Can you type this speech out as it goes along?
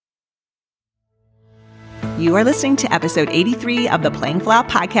You are listening to episode 83 of the Playing Full Out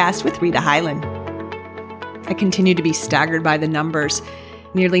podcast with Rita Hyland. I continue to be staggered by the numbers.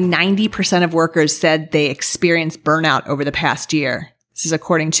 Nearly 90% of workers said they experienced burnout over the past year. This is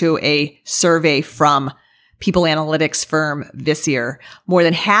according to a survey from people analytics firm Visier. More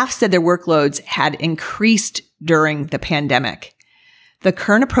than half said their workloads had increased during the pandemic. The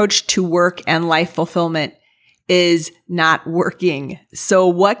current approach to work and life fulfillment is not working. So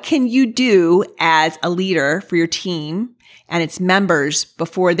what can you do as a leader for your team and its members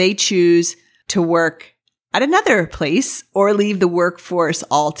before they choose to work at another place or leave the workforce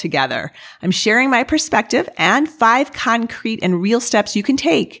altogether? I'm sharing my perspective and 5 concrete and real steps you can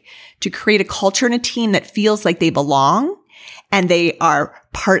take to create a culture and a team that feels like they belong and they are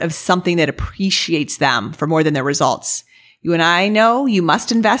part of something that appreciates them for more than their results. You and I know you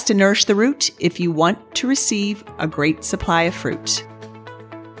must invest and nourish the root if you want to receive a great supply of fruit.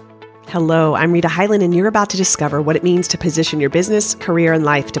 Hello, I'm Rita Hyland, and you're about to discover what it means to position your business, career, and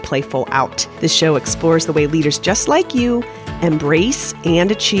life to play full out. This show explores the way leaders just like you embrace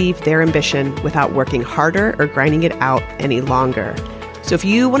and achieve their ambition without working harder or grinding it out any longer. So if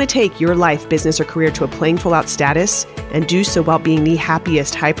you want to take your life, business, or career to a playing full out status and do so while being the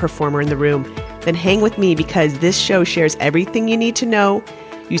happiest high performer in the room, then hang with me because this show shares everything you need to know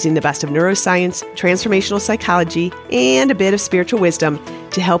using the best of neuroscience, transformational psychology, and a bit of spiritual wisdom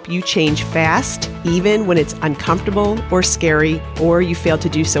to help you change fast, even when it's uncomfortable or scary, or you failed to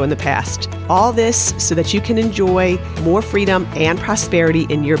do so in the past. All this so that you can enjoy more freedom and prosperity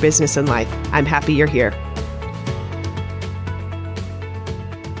in your business and life. I'm happy you're here.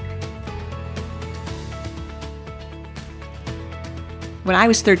 When I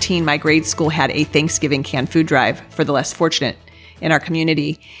was 13, my grade school had a Thanksgiving canned food drive for the less fortunate in our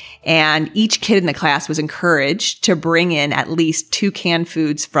community. And each kid in the class was encouraged to bring in at least 2 canned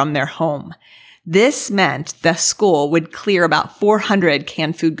foods from their home. This meant the school would clear about 400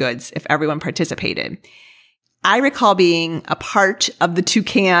 canned food goods if everyone participated. I recall being a part of the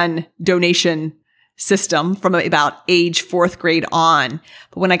 2-can donation system from about age 4th grade on.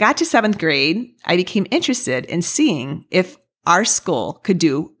 But when I got to 7th grade, I became interested in seeing if our school could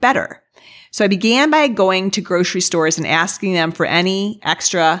do better. So I began by going to grocery stores and asking them for any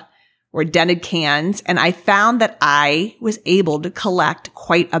extra or dented cans, and I found that I was able to collect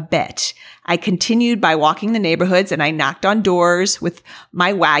quite a bit. I continued by walking the neighborhoods, and I knocked on doors with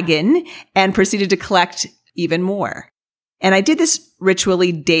my wagon and proceeded to collect even more. And I did this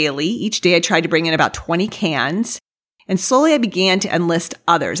ritually daily. Each day I tried to bring in about 20 cans. And slowly I began to enlist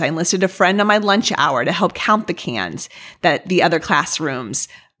others. I enlisted a friend on my lunch hour to help count the cans that the other classrooms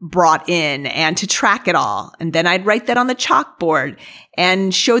brought in and to track it all. And then I'd write that on the chalkboard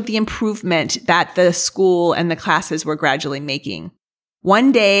and showed the improvement that the school and the classes were gradually making.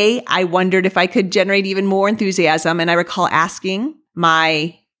 One day I wondered if I could generate even more enthusiasm. And I recall asking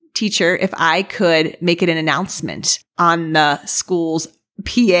my teacher if I could make it an announcement on the school's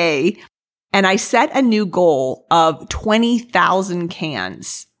PA. And I set a new goal of 20,000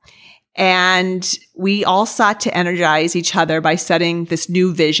 cans. And we all sought to energize each other by setting this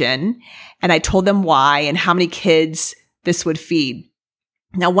new vision. And I told them why and how many kids this would feed.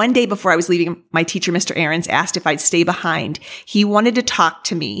 Now, one day before I was leaving, my teacher, Mr. Ahrens, asked if I'd stay behind. He wanted to talk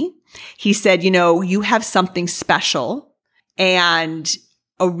to me. He said, you have something special and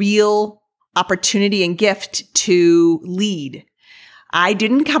a real opportunity and gift to lead. I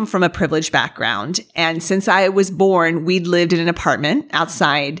didn't come from a privileged background. And since I was born, we'd lived in an apartment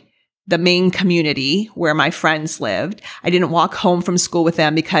outside the main community where my friends lived. I didn't walk home from school with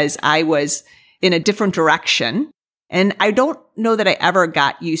them because I was in a different direction. And I don't know that I ever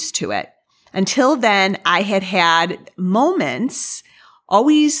got used to it. Until then, I had moments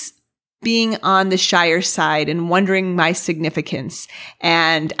always being on the shyer side and wondering my significance.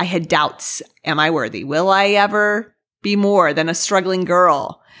 And I had doubts. Am I worthy? Will I ever be more than a struggling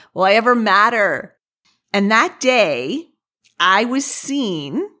girl? Will I ever matter? And that day, I was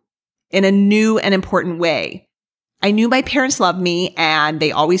seen in a new and important way. I knew my parents loved me and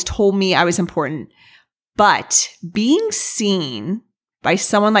they always told me I was important. But being seen by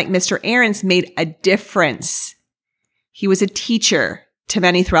someone like Mr. Ahrens made a difference. He was a teacher to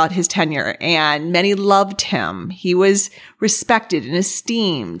many throughout his tenure, and many loved him. He was respected and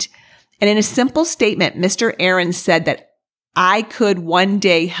esteemed. And in a simple statement, Mr. Ahrens said that I could one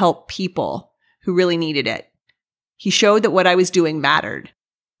day help people who really needed it. He showed that what I was doing mattered.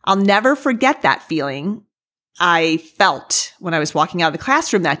 I'll never forget that feeling I felt when I was walking out of the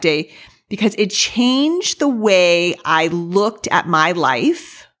classroom that day, because it changed the way I looked at my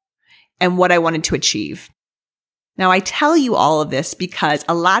life and what I wanted to achieve. Now, I tell you all of this because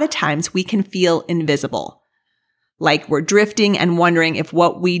a lot of times we can feel invisible. like we're drifting and wondering if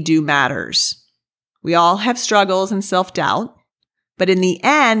what we do matters. We all have struggles and self-doubt, but in the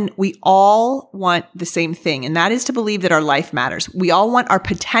end, we all want the same thing, and that is to believe that our life matters. We all want our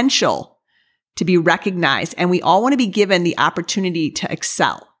potential to be recognized, and we all want to be given the opportunity to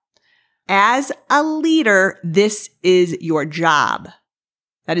excel. As a leader, this is your job.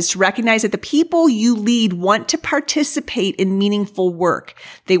 That is to recognize that the people you lead want to participate in meaningful work.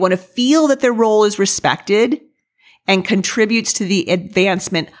 They want to feel that their role is respected and contributes to the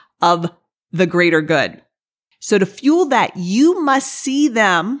advancement of the greater good. So to fuel that, you must see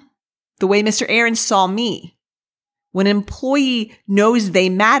them the way Mr. Aaron saw me. When an employee knows they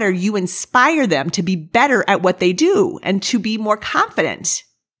matter, you inspire them to be better at what they do and to be more confident.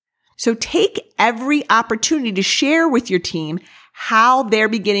 So take every opportunity to share with your team how they're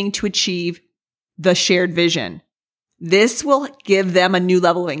beginning to achieve the shared vision. This will give them a new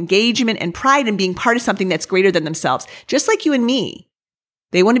level of engagement and pride in being part of something that's greater than themselves, just like you and me.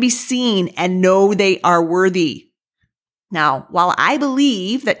 They want to be seen and know they are worthy. Now, while I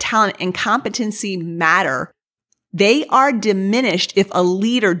believe that talent and competency matter, they are diminished if a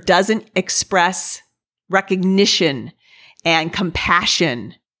leader doesn't express recognition and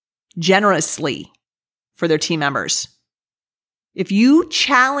compassion generously for their team members. If you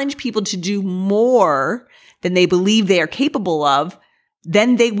challenge people to do more than they believe they are capable of,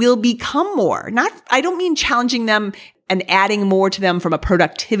 then they will become more. I don't mean challenging them and adding more to them from a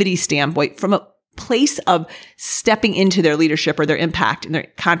productivity standpoint, from a place of stepping into their leadership or their impact and their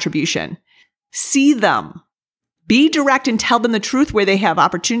contribution. See them. Be direct and tell them the truth where they have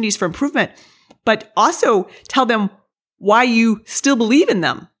opportunities for improvement, but also tell them why you still believe in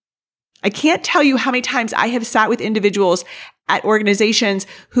them. I can't tell you how many times I have sat with individuals at organizations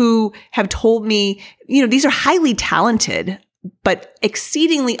who have told me, these are highly talented, but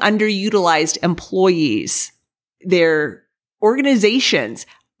exceedingly underutilized employees. Their organizations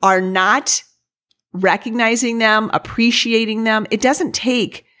are not recognizing them, appreciating them. It doesn't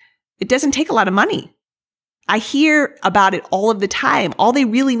take a lot of money. I hear about it all of the time. All they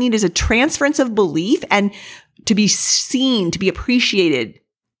really need is a transference of belief and to be seen, to be appreciated.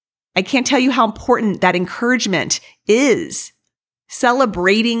 I can't tell you how important that encouragement is.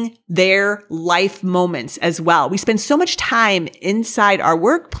 Celebrating their life moments as well. We spend so much time inside our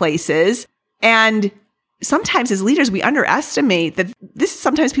workplaces, and sometimes as leaders, we underestimate that this is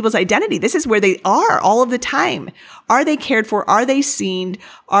sometimes people's identity. This is where they are all of the time. Are they cared for? Are they seen?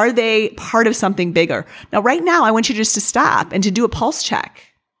 Are they part of something bigger? Now, right now, I want you just to stop and to do a pulse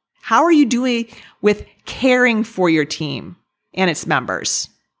check. How are you doing with caring for your team and its members?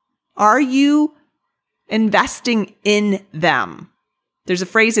 Are you investing in them? There's a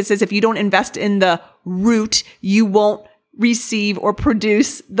phrase that says, if you don't invest in the root, you won't receive or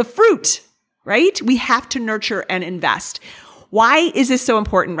produce the fruit, right? We have to nurture and invest. Why is this so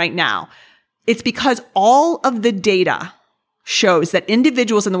important right now? It's because all of the data shows that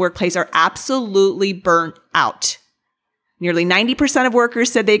individuals in the workplace are absolutely burnt out. Nearly 90% of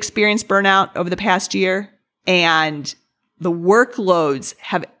workers said they experienced burnout over the past year, and the workloads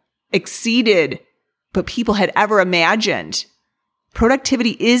have exceeded what people had ever imagined.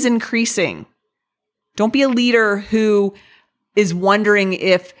 Productivity is increasing. Don't be a leader who is wondering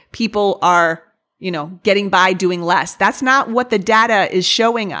if people are, getting by doing less. That's not what the data is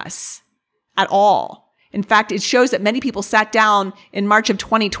showing us at all. In fact, it shows that many people sat down in March of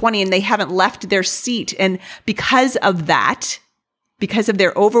 2020 and they haven't left their seat. And because of that, because of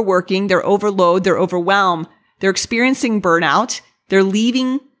their overworking, their overload, their overwhelm, they're experiencing burnout. They're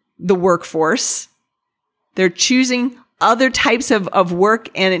leaving the workforce. They're choosing other types of work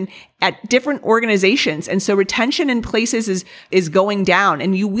and at different organizations. And so retention in places is going down,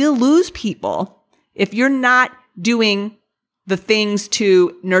 and you will lose people if you're not doing the things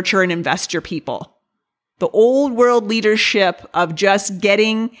to nurture and invest your people. The old world leadership of just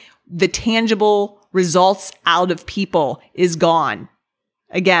getting the tangible results out of people is gone.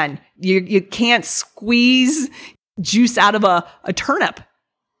 Again, you can't squeeze juice out of a turnip.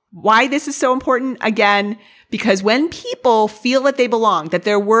 Why this is so important? Again, because when people feel that they belong, that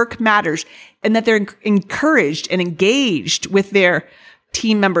their work matters, and that they're encouraged and engaged with their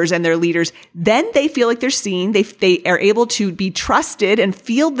team members and their leaders, then they feel like they're seen. They are able to be trusted and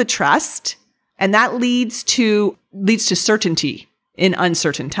feel the trust. And that leads to certainty in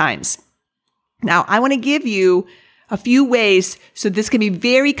uncertain times. Now, I want to give you a few ways so this can be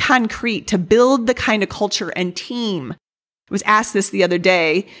very concrete to build the kind of culture and team. I was asked this the other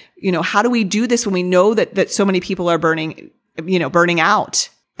day, how do we do this when we know that so many people are burning out,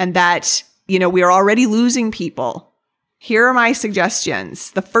 and that, we are already losing people? Here are my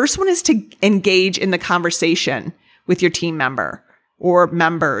suggestions. The first one is to engage in the conversation with your team member or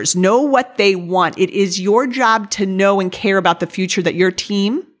members. Know what they want. It is your job to know and care about the future that your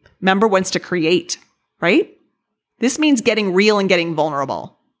team member wants to create, right? This means getting real and getting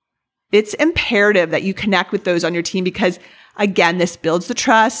vulnerable. It's imperative that you connect with those on your team because, again, this builds the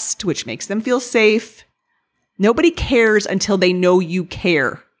trust, which makes them feel safe. Nobody cares until they know you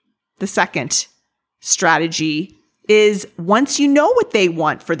care. The second strategy is once you know what they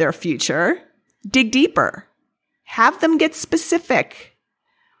want for their future, dig deeper. Have them get specific.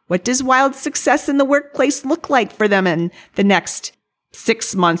 What does wild success in the workplace look like for them in the next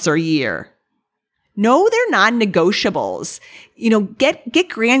 6 months or year? Know their non-negotiables. Get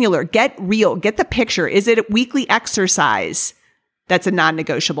granular, get real, get the picture. Is it a weekly exercise that's a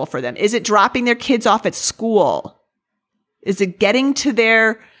non-negotiable for them? Is it dropping their kids off at school? Is it getting to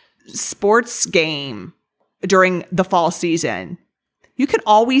their sports game during the fall season? You can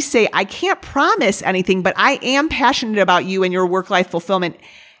always say, I can't promise anything, but I am passionate about you and your work-life fulfillment.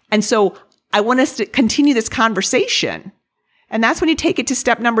 And so I want us to continue this conversation. And that's when you take it to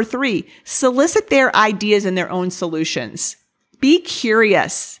step number 3. Solicit their ideas and their own solutions. Be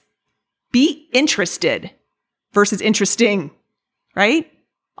curious. Be interested versus interesting, right?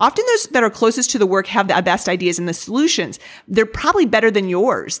 Often those that are closest to the work have the best ideas and the solutions. They're probably better than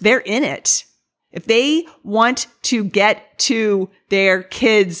yours. They're in it. If they want to get to their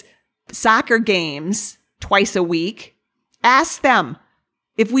kids' soccer games twice a week, ask them,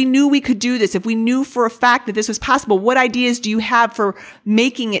 if we knew we could do this, if we knew for a fact that this was possible, what ideas do you have for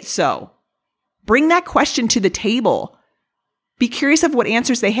making it so? Bring that question to the table. Be curious of what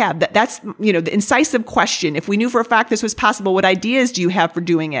answers they have. That's the incisive question. If we knew for a fact this was possible, what ideas do you have for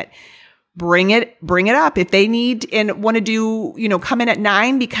doing it? Bring it up. If they need and want to do, come in at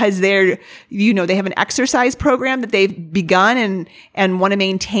 9 because they're, they have an exercise program that they've begun and want to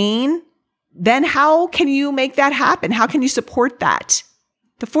maintain, then how can you make that happen? How can you support that?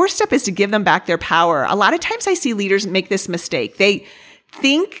 The 4th step is to give them back their power. A lot of times I see leaders make this mistake. They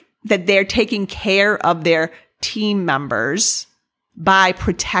think that they're taking care of their team members by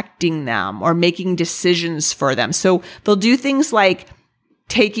protecting them or making decisions for them. So they'll do things like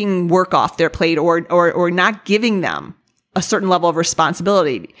taking work off their plate or not giving them a certain level of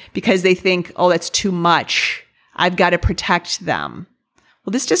responsibility because they think, oh, that's too much. I've got to protect them.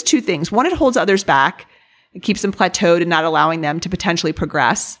 Well, this does 2 things. One, it holds others back. It keeps them plateaued and not allowing them to potentially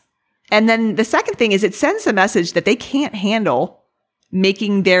progress. And then the second thing is it sends a message that they can't handle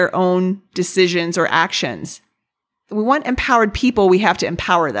making their own decisions or actions. We want empowered people. We have to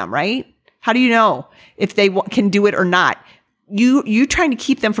empower them, right? How do you know if they can do it or not? You trying to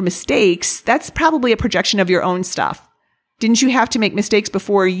keep them from mistakes, that's probably a projection of your own stuff. Didn't you have to make mistakes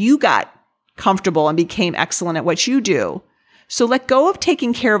before you got comfortable and became excellent at what you do? So let go of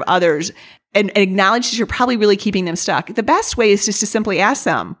taking care of others and acknowledge that you're probably really keeping them stuck. The best way is just to simply ask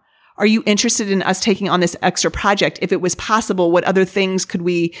them, are you interested in us taking on this extra project? If it was possible, what other things could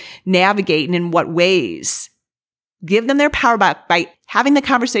we navigate and in what ways? Give them their power back by having the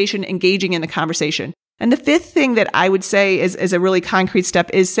conversation, engaging in the conversation. And the 5th thing that I would say is a really concrete step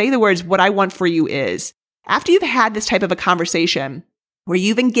is say the words, what I want for you is. After you've had this type of a conversation where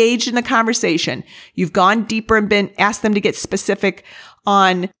you've engaged in the conversation, you've gone deeper and asked them to get specific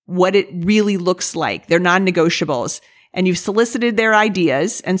on what it really looks like, their non-negotiables, and you've solicited their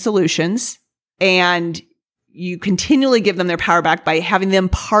ideas and solutions, and you continually give them their power back by having them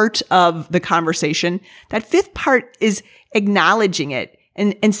part of the conversation. That 5th part is acknowledging it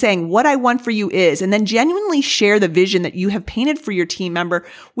and saying what I want for you is, and then genuinely share the vision that you have painted for your team member,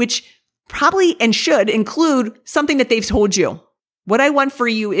 which probably and should include something that they've told you. What I want for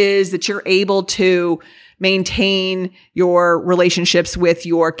you is that you're able to maintain your relationships with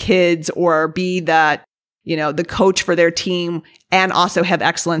your kids or be the coach for their team and also have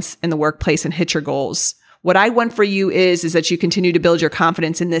excellence in the workplace and hit your goals. What I want for you is that you continue to build your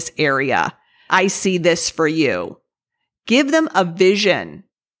confidence in this area. I see this for you. Give them a vision,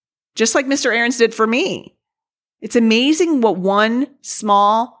 just like Mr. Aarons did for me. It's amazing what one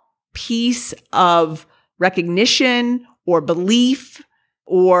small piece of recognition or belief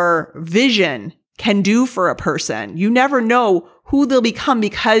or vision can do for a person. You never know who they'll become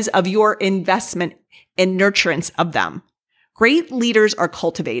because of your investment and nurturance of them. Great leaders are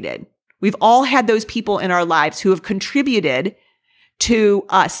cultivated. We've all had those people in our lives who have contributed to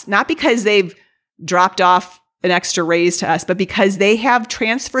us, not because they've dropped off an extra raise to us, but because they have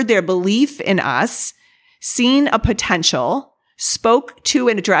transferred their belief in us, seen a potential, spoke to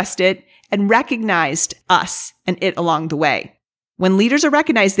and addressed it, and recognized us and it along the way. When leaders are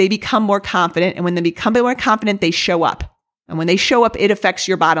recognized, they become more confident. And when they become more confident, they show up. And when they show up, it affects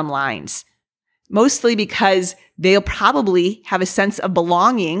your bottom lines. mostly because they'll probably have a sense of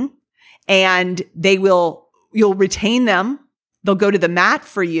belonging and you'll retain them. They'll go to the mat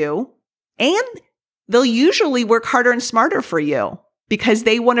for you, and they'll usually work harder and smarter for you because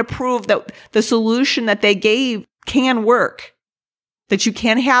they want to prove that the solution that they gave can work, that you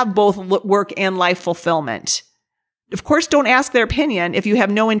can have both work and life fulfillment. Of course, don't ask their opinion if you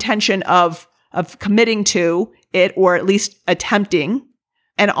have no intention of committing to it or at least attempting.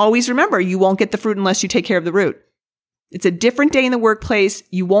 And always remember, you won't get the fruit unless you take care of the root. It's a different day in the workplace.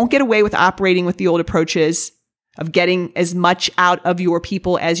 You won't get away with operating with the old approaches of getting as much out of your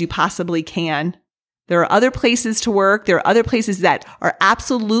people as you possibly can. There are other places to work. There are other places that are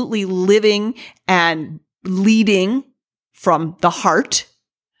absolutely living and leading from the heart.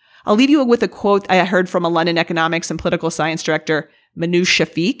 I'll leave you with a quote I heard from a London economics and political science director, Manoush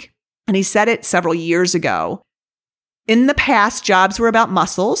Shafiq, and he said it several years ago. In the past, jobs were about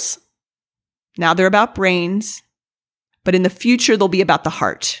muscles. Now they're about brains. But in the future, they'll be about the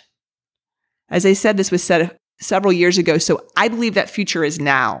heart. As I said, this was said several years ago, so I believe that future is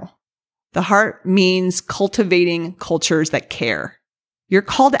now. The heart means cultivating cultures that care. Your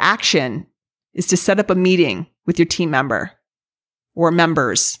call to action is to set up a meeting with your team member or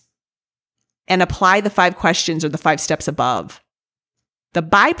members and apply the 5 questions or the 5 steps above. The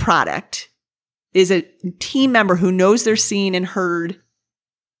byproduct is a team member who knows they're seen and heard,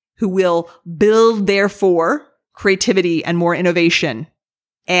 who will build, therefore, creativity and more innovation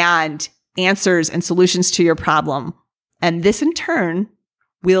and answers and solutions to your problem. And this in turn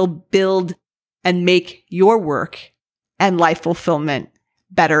will build and make your work and life fulfillment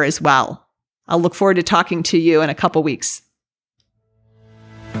better as well. I'll look forward to talking to you in a couple weeks.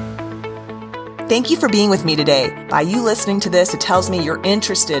 Thank you for being with me today. By you listening to this, it tells me you're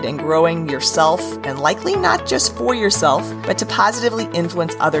interested in growing yourself and likely not just for yourself, but to positively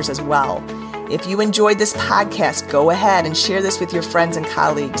influence others as well. If you enjoyed this podcast, go ahead and share this with your friends and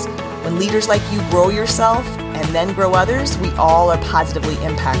colleagues. When leaders like you grow yourself and then grow others, we all are positively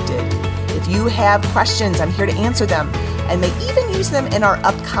impacted. If you have questions, I'm here to answer them and may even use them in our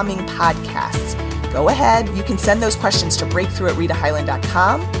upcoming podcasts. Go ahead. You can send those questions to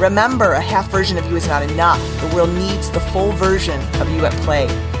breakthrough@ritahighland.com. Remember, a half version of you is not enough. The world needs the full version of you at play.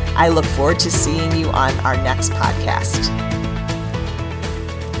 I look forward to seeing you on our next podcast.